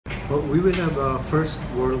We will have a first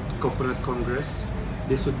World Coconut Congress.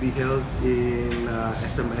 This would be held in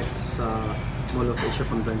SMX Mall of Asia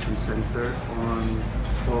Convention Center on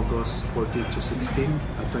August 14 to 16,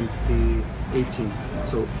 2018.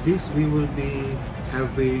 So this we will be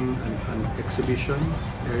having an exhibition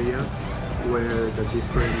area where the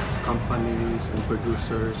different companies and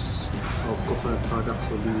producers of coconut products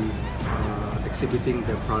will be exhibiting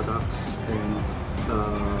their products, and the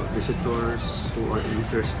visitors who are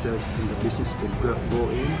interested in the business could go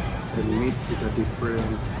in and meet with the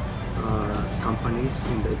different companies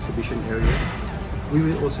in the exhibition area. We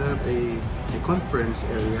will also have a conference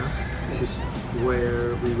area. This is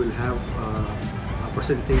where we will have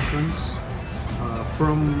presentations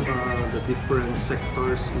from the different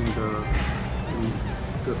sectors in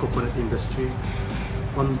the coconut industry.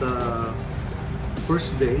 On the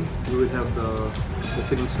first day, we will have the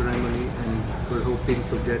opening ceremony, and we're hoping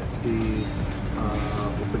to get the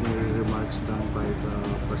opening remarks done by the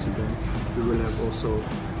President. We will have also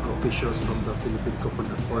officials from the Philippine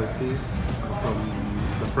Coconut Authority, from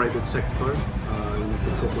the private sector,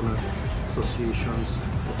 United Coconut Associations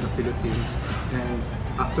of the Philippines, and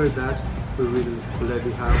after that, we will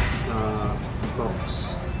already have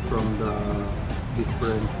talks from the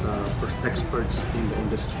different experts in the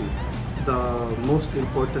industry. The most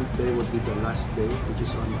important day would be the last day, which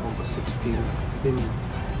is on August 16.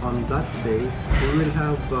 On that day, we will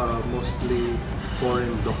have mostly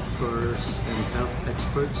foreign doctors and health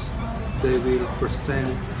experts. They will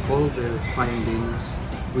present all their findings,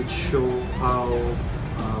 which show how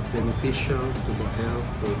beneficial to the health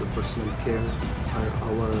or the personal care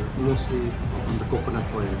are mostly on the coconut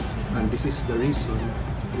oil. And this is the reason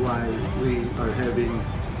why we are having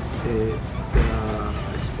a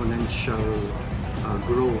exponential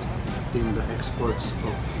growth in the exports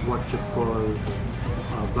of what you call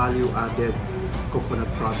value-added coconut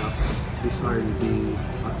products. These are the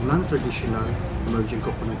non-traditional emerging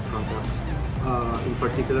coconut products. In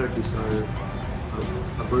particular, these are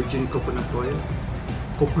virgin coconut oil,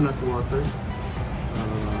 coconut water,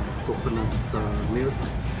 coconut milk,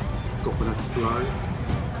 coconut flour,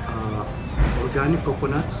 organic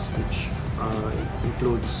coconuts, which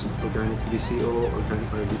includes organic VCO, organic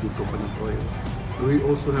RBD coconut oil. We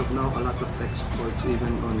also have now a lot of exports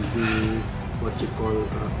even on the what you call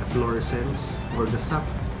efflorescence, or the sap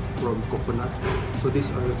from coconut. So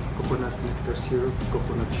these are coconut nectar syrup,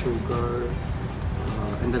 coconut sugar,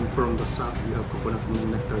 and then from the sap you have coconut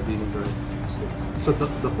nectar vinegar. So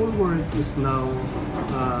the whole world is now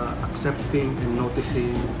accepting and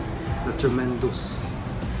noticing the tremendous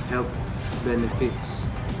health benefits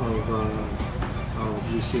of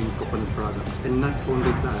using coconut products. And not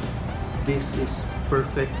only that, this is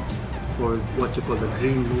perfect for what you call the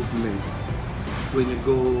green movement. When you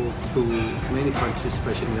go to many countries,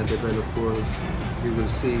 especially in the developed world, you will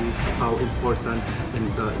see how important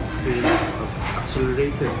and the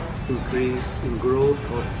accelerated increase in growth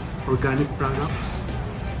of organic products,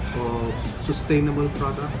 of sustainable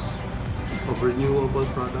products, of renewable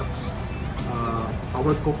products.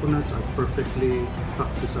 Our coconuts are perfectly, in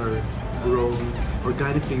fact, these are grown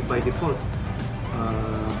organically by default.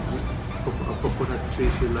 Coconut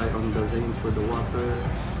trees rely on the rain for the water,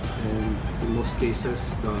 and in most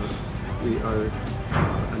cases, we are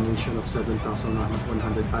a nation of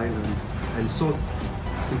 7,100 islands, and salt,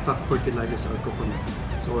 in fact, fertilizes our coconuts.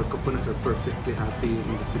 So our coconuts are perfectly happy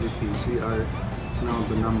in the Philippines. We are now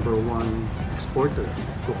the #1 exporter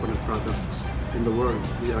of coconut products in the world.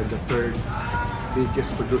 We are the 3rd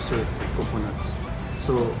biggest producer of coconuts.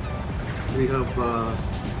 So we have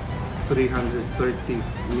 330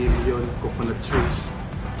 million coconut trees,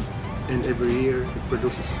 and every year it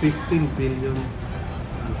produces 15 billion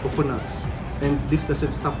coconuts. And this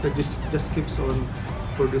doesn't stop there, just keeps on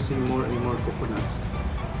producing more and more coconuts.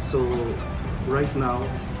 So right now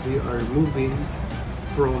we are moving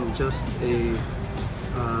from just a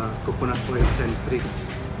coconut oil centric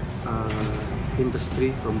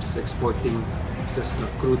industry, from just exporting just the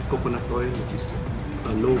crude coconut oil, which is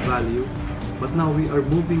low value, but now we are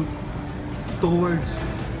moving towards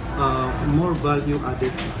more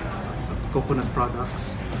value-added coconut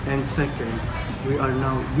products. And second, we are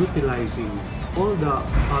now utilizing all the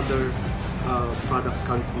other products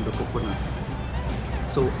coming from the coconut.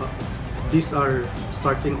 So these are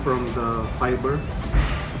starting from the fiber,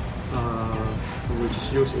 which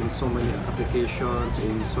is used in so many applications,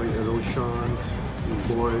 in soil erosion, in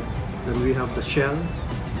board. Then we have the shell,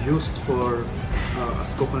 used for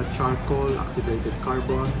as coconut charcoal, activated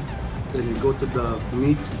carbon. Then we go to the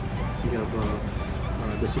meat. We have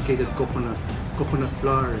desiccated coconut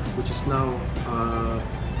flour, which is now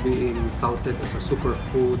being touted as a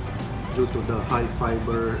superfood due to the high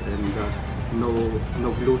fiber and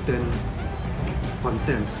no gluten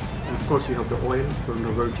content. And of course, you have the oil from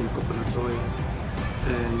the virgin coconut oil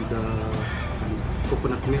and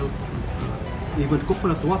coconut milk. Even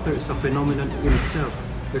coconut water is a phenomenon in itself.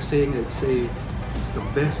 They're saying it's the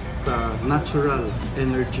best natural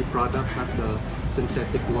energy product, not the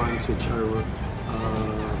synthetic ones which are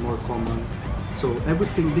more common. So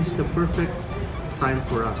everything, this is the perfect time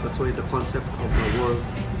for us. That's why the concept of the World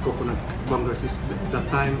Coconut Congress is the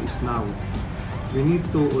time is now. We need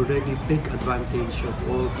to already take advantage of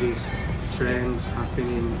all these trends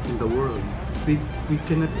happening in the world. We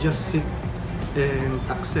cannot just sit and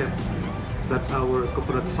accept that our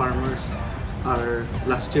coconut farmers are,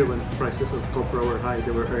 last year when prices of copra were high,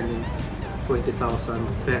 they were earning 20,000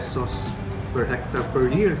 pesos per hectare per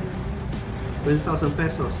year. 20,000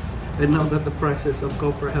 pesos. And now that the prices of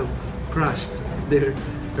copra have crashed, they're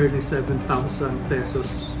earning 7,000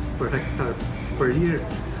 pesos per hectare per year.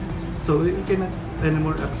 So we cannot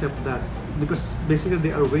anymore accept that, because basically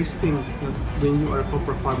they are wasting. When you are a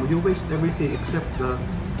copra farmer, you waste everything except the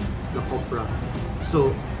copra.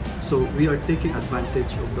 So we are taking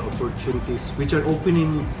advantage of the opportunities which are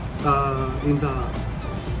opening in the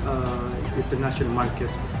international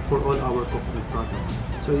markets for all our coconut products.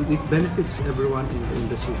 So it benefits everyone in the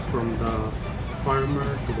industry, from the farmer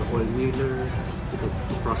to the oil miller to the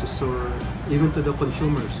processor, even to the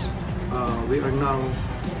consumers. We are now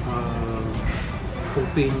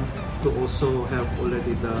hoping to also have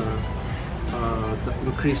already the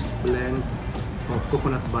increased blend of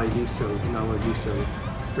coconut biodiesel in our diesel.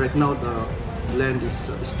 Right now the blend is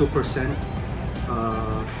 2%,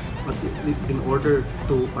 but in order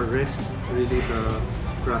to arrest really the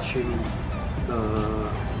crashing, the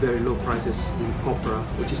very low prices in copra,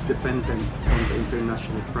 which is dependent on the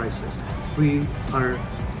international prices, we are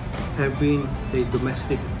having a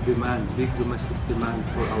domestic demand, big domestic demand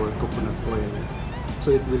for our coconut oil.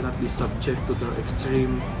 So it will not be subject to the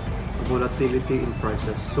extreme volatility in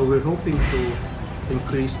prices. So we're hoping to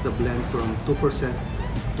increase the blend from 2%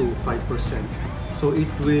 to 5%. So it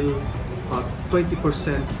will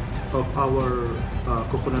 20% of our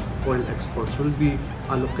coconut oil exports will be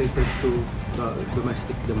allocated to the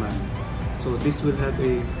domestic demand. So this will have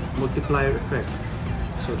a multiplier effect.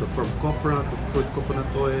 So from copra to crude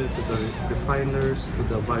coconut oil to the refiners to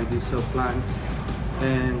the biodiesel plants,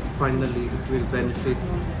 and finally it will benefit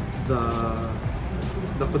the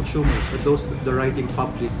consumers, the riding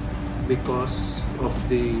public, because of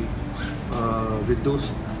the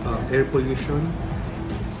reduced air pollution.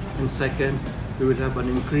 And second, we will have an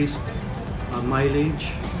increased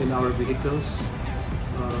mileage in our vehicles,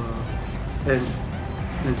 and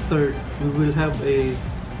third, we will have a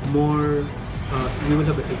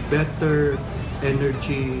better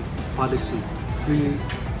energy policy. We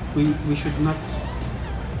should not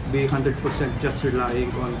be 100% just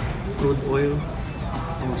relying on crude oil.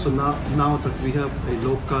 So now that we have a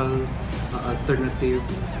local alternative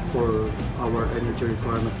for our energy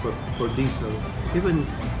requirement for diesel, even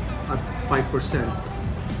at 5%,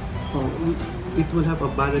 it will have a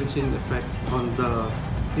balancing effect on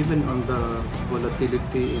even on the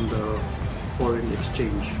volatility in the foreign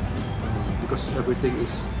exchange, because everything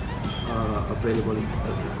is available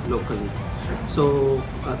locally. So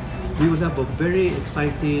we will have a very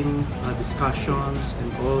exciting discussions,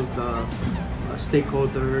 and all the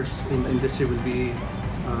stakeholders in the industry will be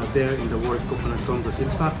there in the World Coconut Congress. In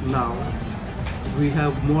fact, now we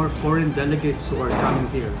have more foreign delegates who are coming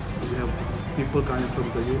here. We have people coming from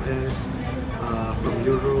the US, from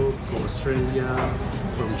Europe, from Australia,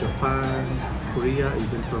 from Japan, Korea,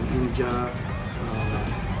 even from India,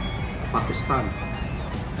 Pakistan.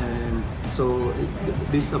 And so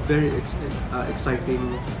this is a very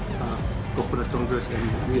exciting Coconut Congress, and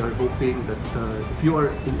we are hoping that if you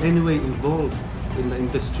are in any way involved in the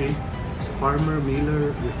industry, as a farmer,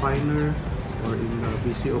 miller, refiner, or in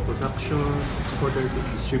VCO production, exporter,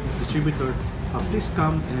 distributor, please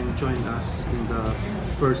come and join us in the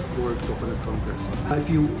first World Coconut Congress. If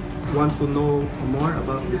you want to know more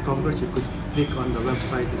about the Congress, you could click on the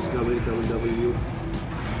website. It's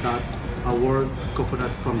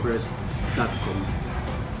www.worldcoconutcongress.com.